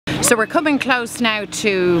So we're coming close now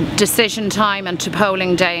to decision time and to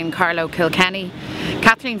polling day in Carlow, Kilkenny.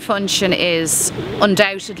 Kathleen Funchion is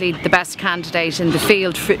undoubtedly the best candidate in the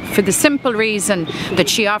field for the simple reason that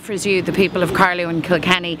she offers you, the people of Carlow and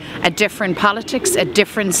Kilkenny, a different politics, a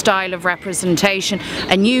different style of representation,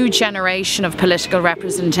 a new generation of political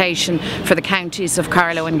representation for the counties of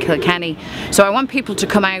Carlow and Kilkenny. So I want people to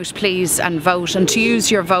come out, please, and vote, and to use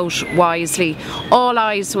your vote wisely. All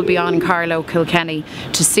eyes will be on Carlow, Kilkenny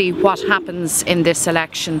to see what happens in this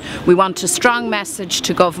election. We want a strong message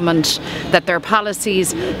to government that their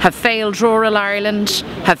policies have failed rural Ireland,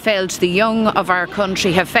 have failed the young of our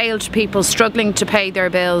country, have failed people struggling to pay their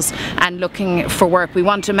bills and looking for work. We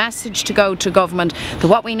want a message to go to government that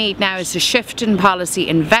what we need now is a shift in policy,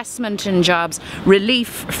 investment in jobs, relief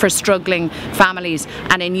for struggling families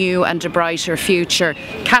and a new and a brighter future.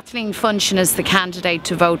 Kathleen Funchion is the candidate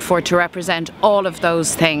to vote for, to represent all of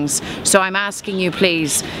those things. So I'm asking you,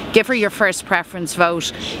 please, give her your first preference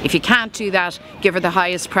vote. If you can't do that, give her the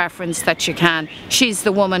highest preference that you can. She's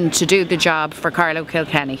the woman to do the job for Carlow,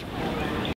 Kilkenny.